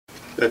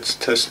Let's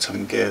test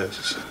some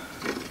gears.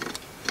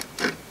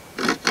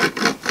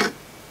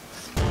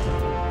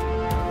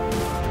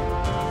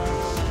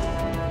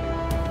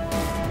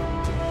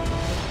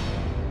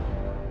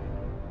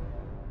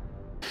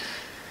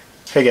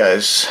 Hey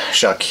guys,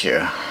 Jacques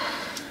here.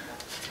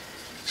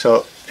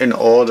 So in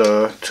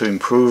order to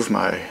improve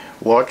my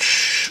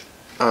watch,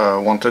 I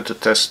wanted to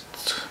test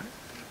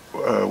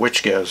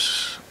which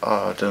gears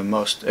are the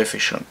most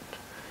efficient.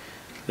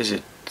 Is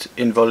it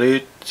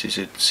Involute? Is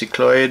it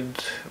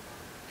Cycloid?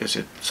 Is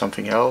it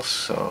something else?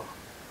 So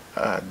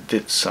I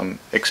did some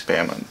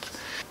experiment.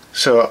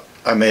 So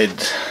I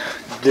made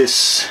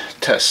this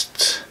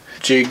test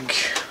jig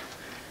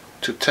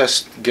to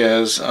test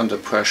gears under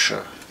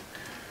pressure.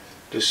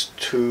 There's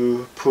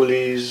two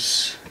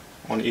pulleys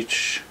on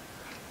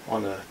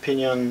a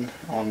pinion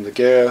on the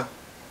gear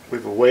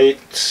with a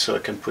weight, so I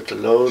can put a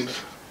load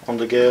on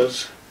the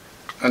gears,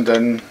 and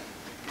then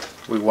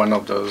with one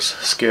of those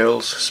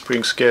scales,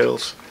 spring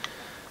scales,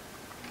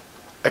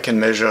 I can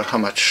measure how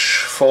much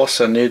force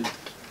I need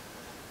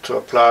to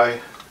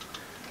apply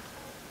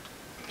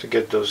to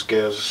get those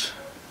gears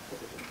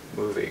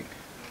moving.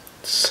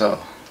 So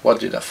what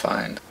did I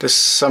find? There's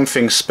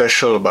something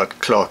special about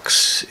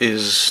clocks,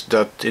 is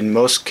that in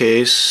most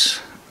cases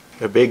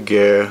a big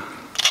gear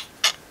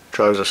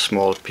drives a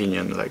small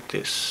pinion like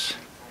this.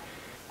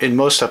 In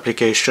most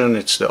applications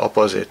it's the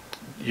opposite.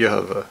 You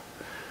have a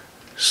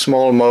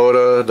small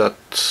motor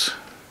that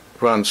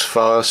runs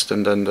fast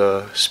and then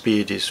the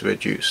speed is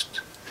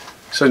reduced.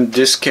 So in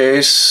this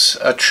case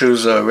I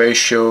choose a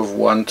ratio of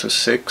 1 to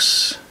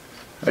 6.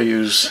 I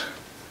use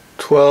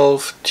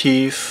 12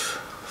 teeth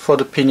for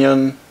the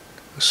pinion.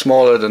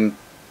 Smaller than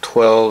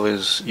 12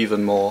 is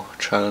even more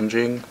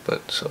challenging,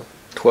 but so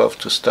 12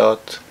 to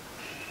start.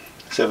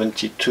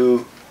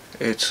 72.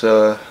 It's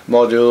a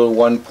module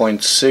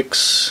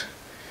 1.6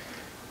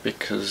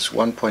 because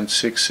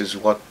 1.6 is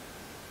what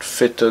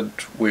fitted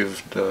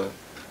with the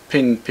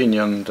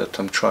pinion that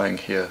I'm trying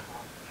here.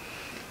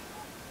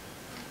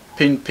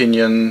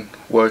 Pinion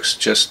works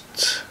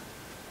just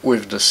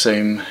with the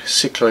same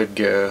cycloid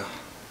gear,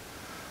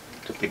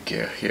 the big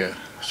gear here.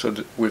 So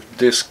with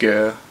this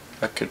gear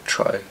I could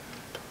try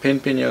the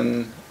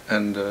pinion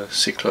and the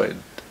cycloid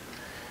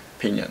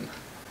pinion.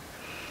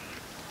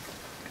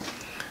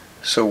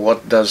 So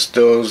what does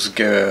those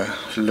gear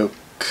look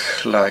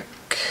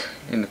like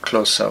in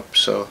close-up?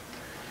 So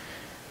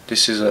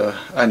this is a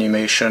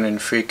animation in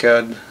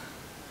FreeCAD.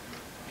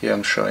 Here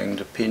I'm showing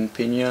the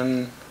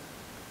pinion,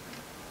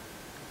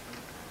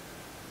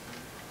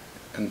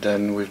 and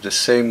then with the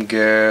same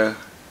gear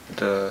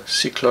the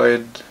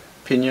cycloid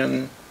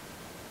pinion.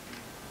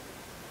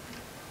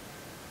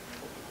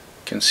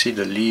 You can see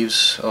the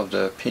leaves of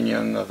the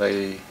pinion are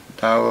very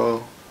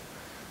narrow,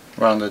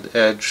 rounded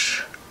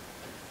edge.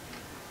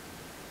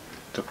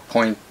 The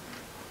point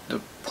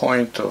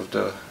of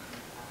the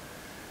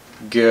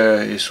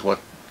gear is what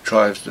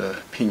drives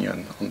the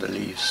pinion on the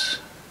leaves.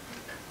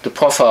 The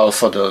profile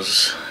for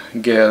those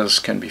gears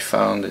can be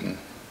found in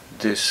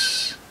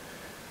this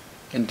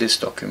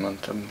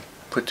document. I'm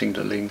putting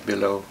the link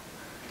below.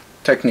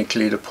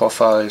 Technically the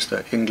profile is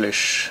the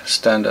English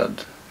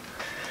standard.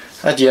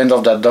 At the end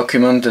of that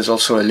document there's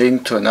also a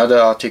link to another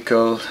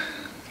article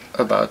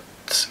about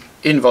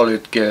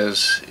involute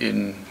gears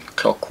in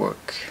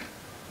clockwork.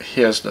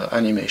 Here's the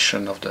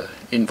animation of the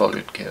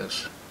involute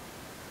gears.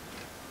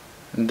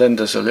 And then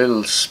there's a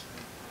little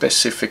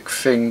specific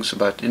things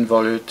about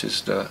involute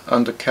is the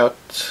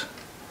undercut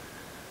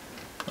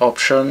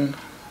option.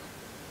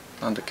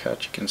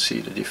 Undercut, you can see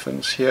the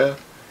difference here.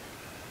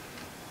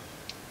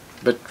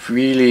 But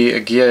really,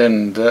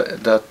 again,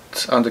 that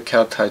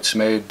undercut how it's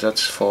made,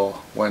 that's for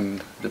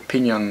when the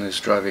pinion is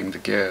driving the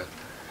gear.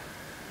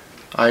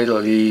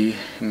 Ideally,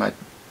 it might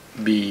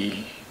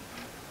be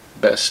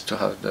best to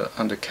have the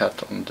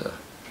undercut on the...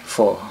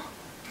 For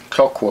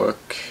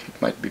clockwork,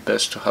 it might be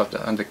best to have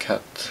the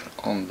undercut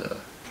on the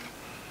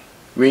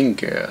ring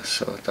gear,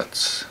 so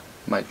that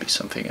might be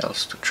something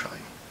else to try.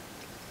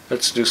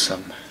 Let's do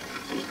some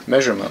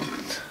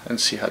measurement and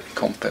see how they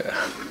compare.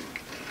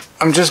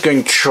 I'm just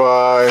going to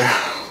try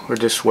with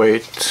this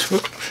weight.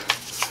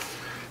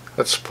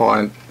 That's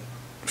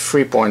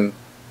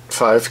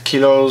 3.5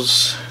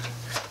 kilos.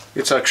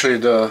 It's actually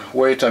the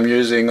weight I'm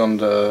using on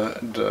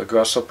the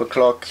grasshopper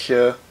clock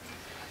here.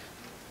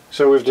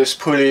 So with this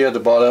pulley at the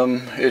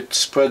bottom, it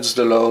spreads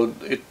the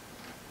load. It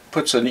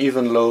puts an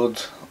even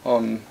load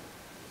on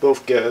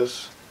both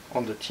gears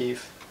on the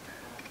teeth.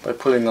 By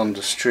pulling on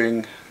the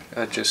string,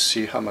 I just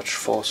see how much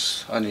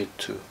force I need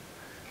to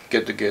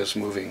get the gears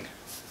moving.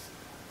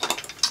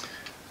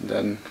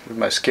 Then with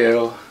my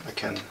scale I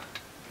can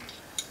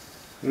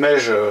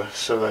measure,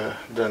 so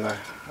then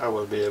I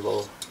will be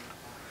able,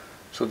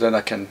 so then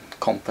I can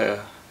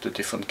compare the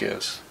different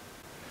gears.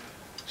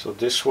 So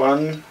this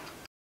one,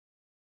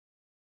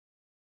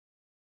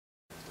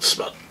 it's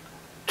about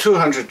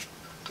 200,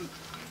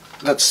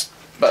 that's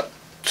about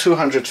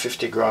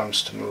 250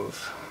 grams to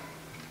move.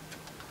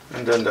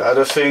 And then the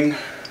other thing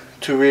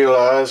to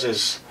realize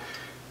is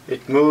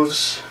it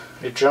moves,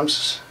 it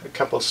jumps a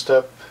couple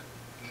steps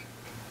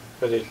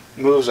but it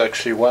moves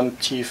actually one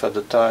teeth at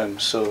a time.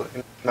 So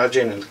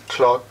imagine a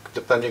clock,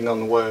 depending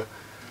on where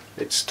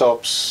it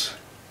stops,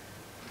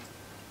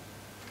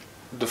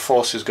 the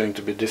force is going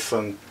to be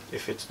different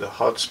if it's the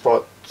hard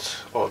spot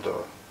or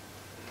the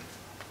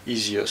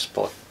easier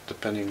spot,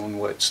 depending on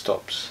where it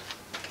stops.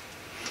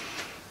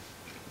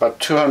 About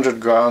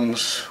 200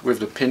 grams with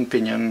the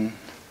pinion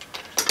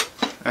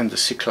and the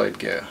Cycloid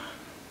gear.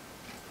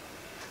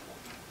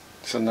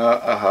 So now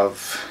I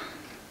have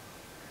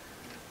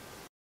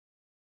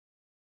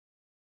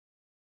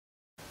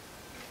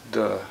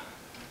the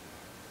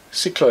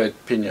Cycloid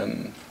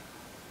pinion,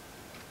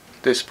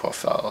 this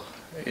profile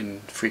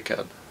in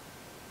FreeCAD.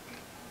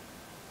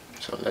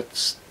 So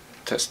let's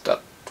test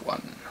that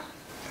one.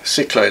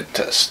 Cycloid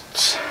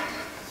tests.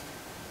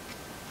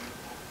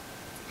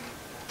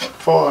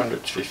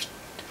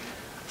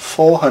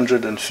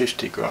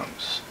 450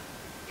 grams.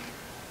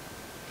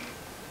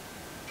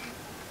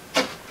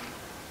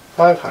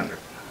 500.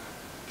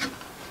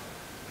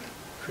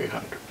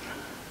 300.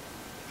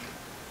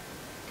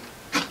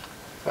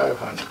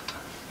 500.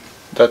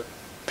 That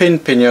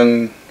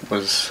pinion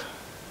was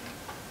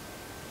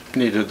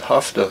needed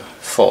half the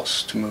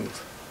force to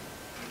move.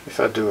 If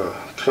I do a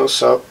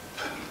close-up,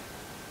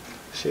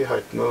 see how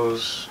it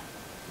moves.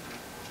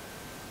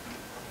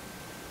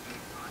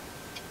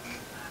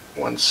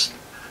 One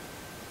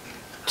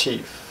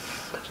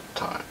teeth at a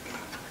time.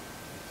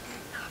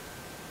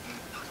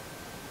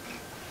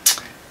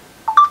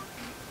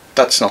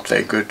 That's not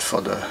very good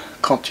for the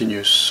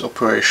continuous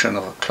operation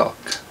of a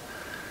clock.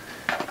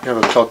 You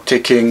have a clock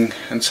ticking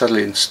and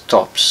suddenly it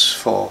stops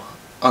for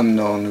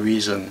unknown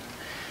reason.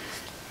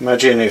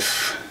 Imagine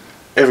if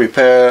every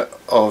pair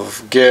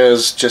of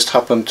gears just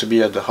happened to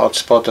be at the hot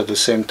spot at the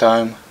same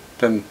time,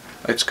 then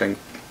it's going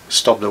to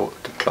stop the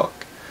clock.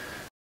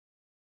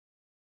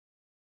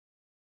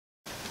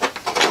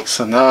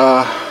 So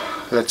now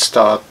let's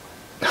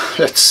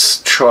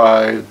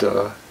try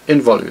the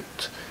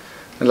Involute.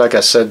 And like I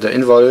said, the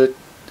Involute,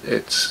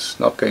 it's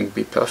not going to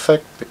be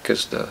perfect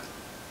because the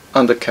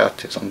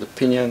undercut is on the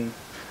pinion,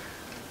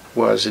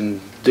 whereas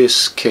in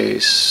this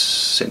case,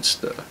 since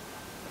the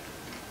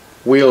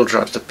wheel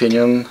drives the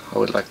pinion, I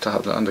would like to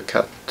have the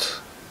undercut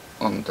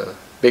on the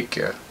big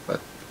gear,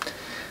 but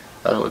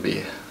that will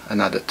be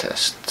another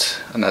test,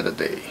 another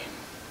day.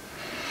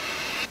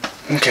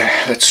 Okay,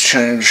 let's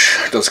change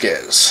those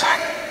gears.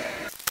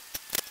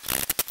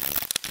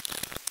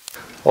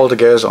 All the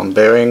gears on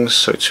bearings,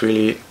 so it's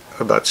really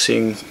about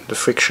seeing the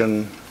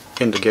friction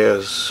in the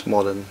gears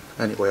more than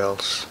anywhere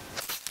else.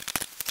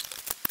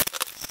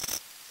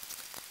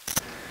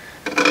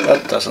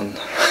 That doesn't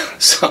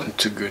sound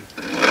too good.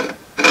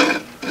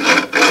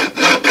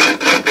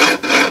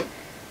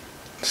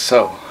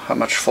 So, how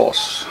much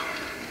force?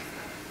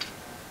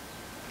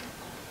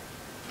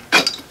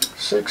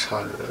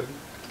 600.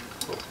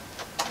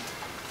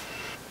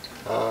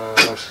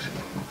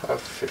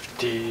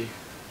 550.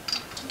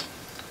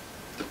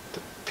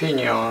 The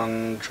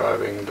pinion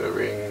driving the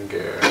ring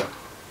gear,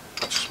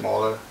 much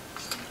smaller.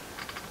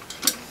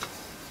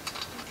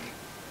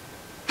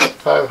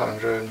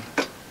 500.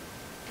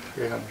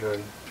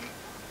 300.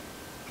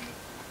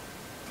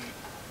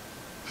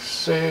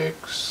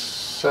 6,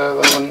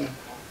 7.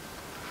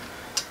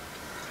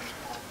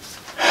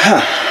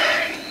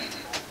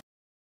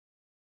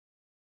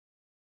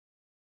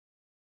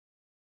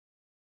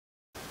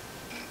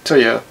 So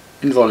yeah,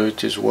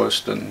 Involute is worse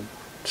than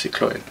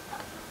Cycloid.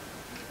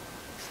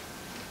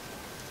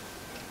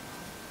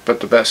 But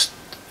the best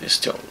is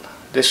still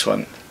this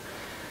one.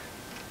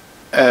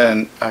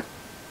 And I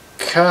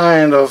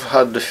kind of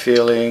had the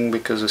feeling,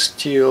 because the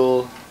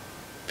steel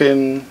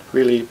pin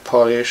really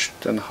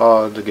polished and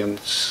hard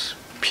against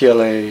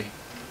PLA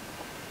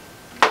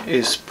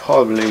is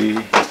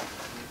probably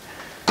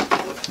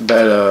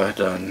better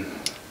than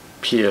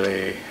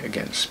PLA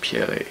against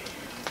PLA.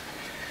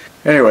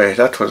 Anyway,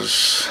 that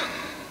was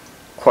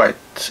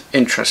quite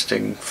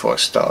interesting for a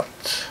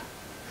start.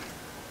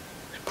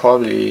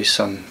 Probably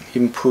some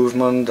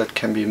improvement that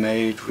can be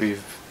made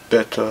with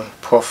better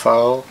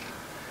profile.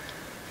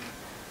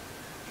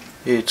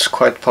 It's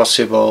quite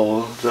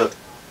possible that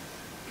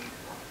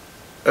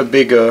a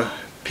bigger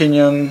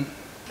pinion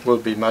will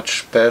be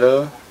much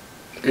better.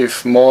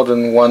 If more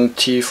than one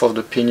teeth of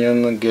the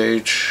pinion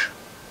engage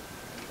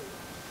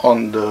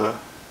on the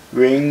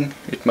ring,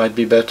 it might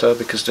be better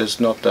because there's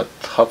not that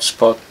hot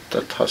spot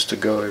that has to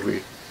go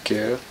every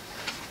gear.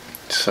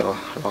 So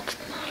a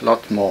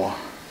lot more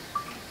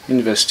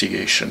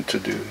investigation to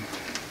do.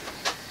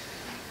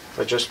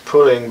 By just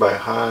pulling by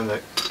hand,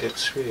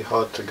 it's really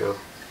hard to go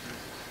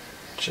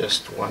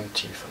just one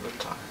teeth at a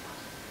time.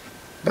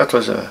 That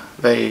was a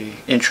very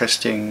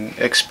interesting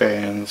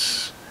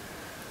experience,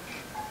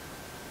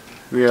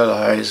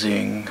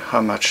 realizing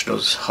how much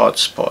those hot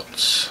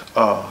spots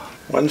are.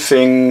 One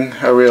thing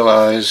I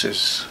realize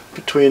is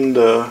between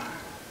the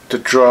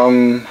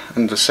drum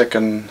and the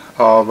second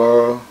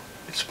arbor,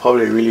 it's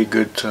probably really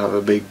good to have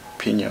a big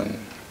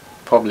pinion.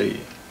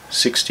 Probably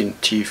 16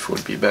 teeth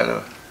would be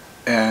better,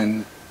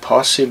 and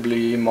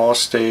possibly more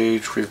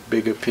stage with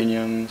bigger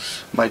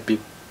pinions might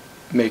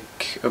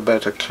make a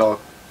better clock.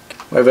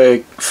 My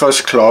very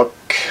first clock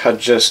had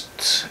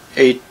just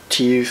 8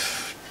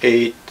 teeth,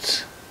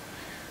 8,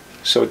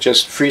 so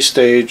just 3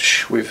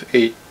 stage with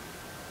 8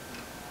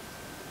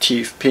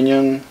 teeth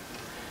pinion,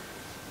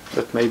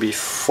 but maybe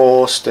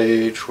 4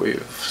 stage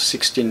with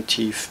 16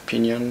 teeth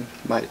pinion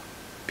might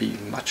be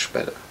much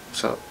better.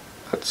 So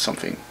that's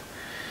something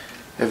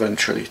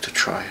eventually to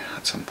try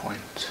at some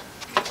point.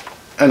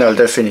 And I'll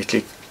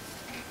definitely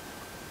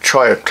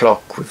try a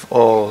clock with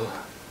all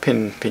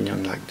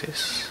pinion like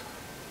this.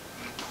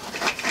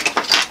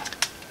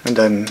 And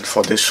then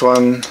for this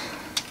one,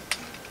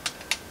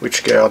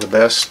 which gear are the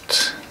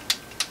best?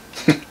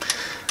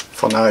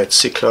 For now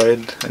it's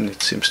Cycloid, and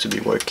it seems to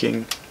be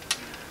working.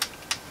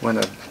 When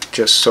I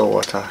just saw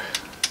what I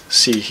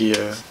see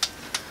here,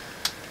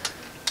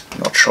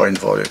 not sure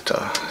Involute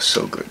are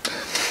so good.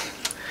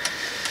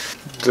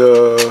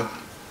 The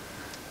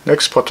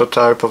next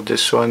prototype of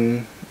this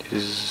one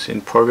is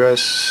in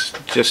progress.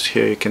 Just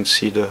here you can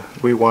see the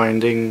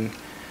rewinding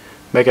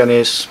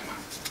mechanism.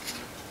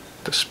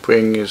 The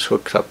spring is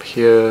hooked up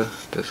here.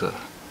 There's a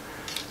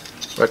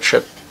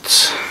ratchet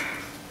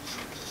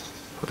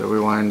for the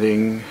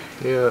rewinding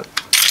here.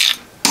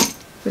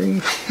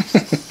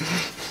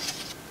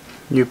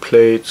 New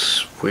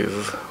plates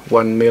with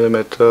 1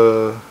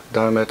 mm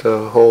diameter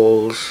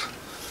holes.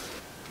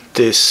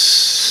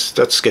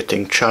 That's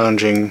getting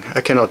challenging.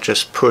 I cannot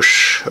just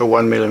push a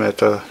 1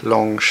 mm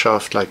long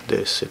shaft like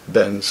this, it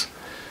bends.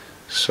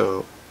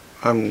 So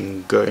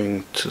I'm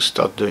going to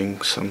start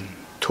doing some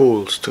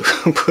tools to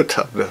put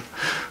up the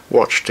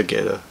watch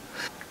together.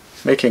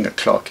 Making a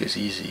clock is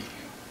easy.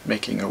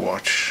 Making a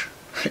watch,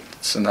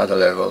 it's another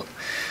level.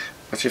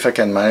 But if I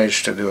can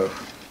manage to do a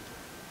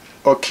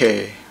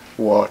okay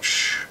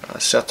watch, I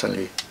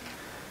certainly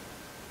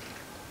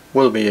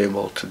will be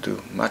able to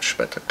do much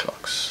better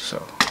clocks.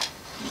 So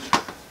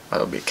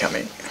that'll be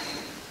coming.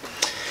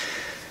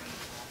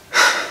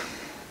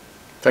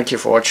 Thank you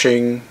for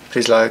watching.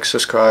 Please like,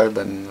 subscribe,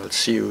 and I'll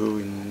see you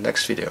in the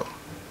next video.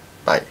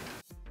 Bye.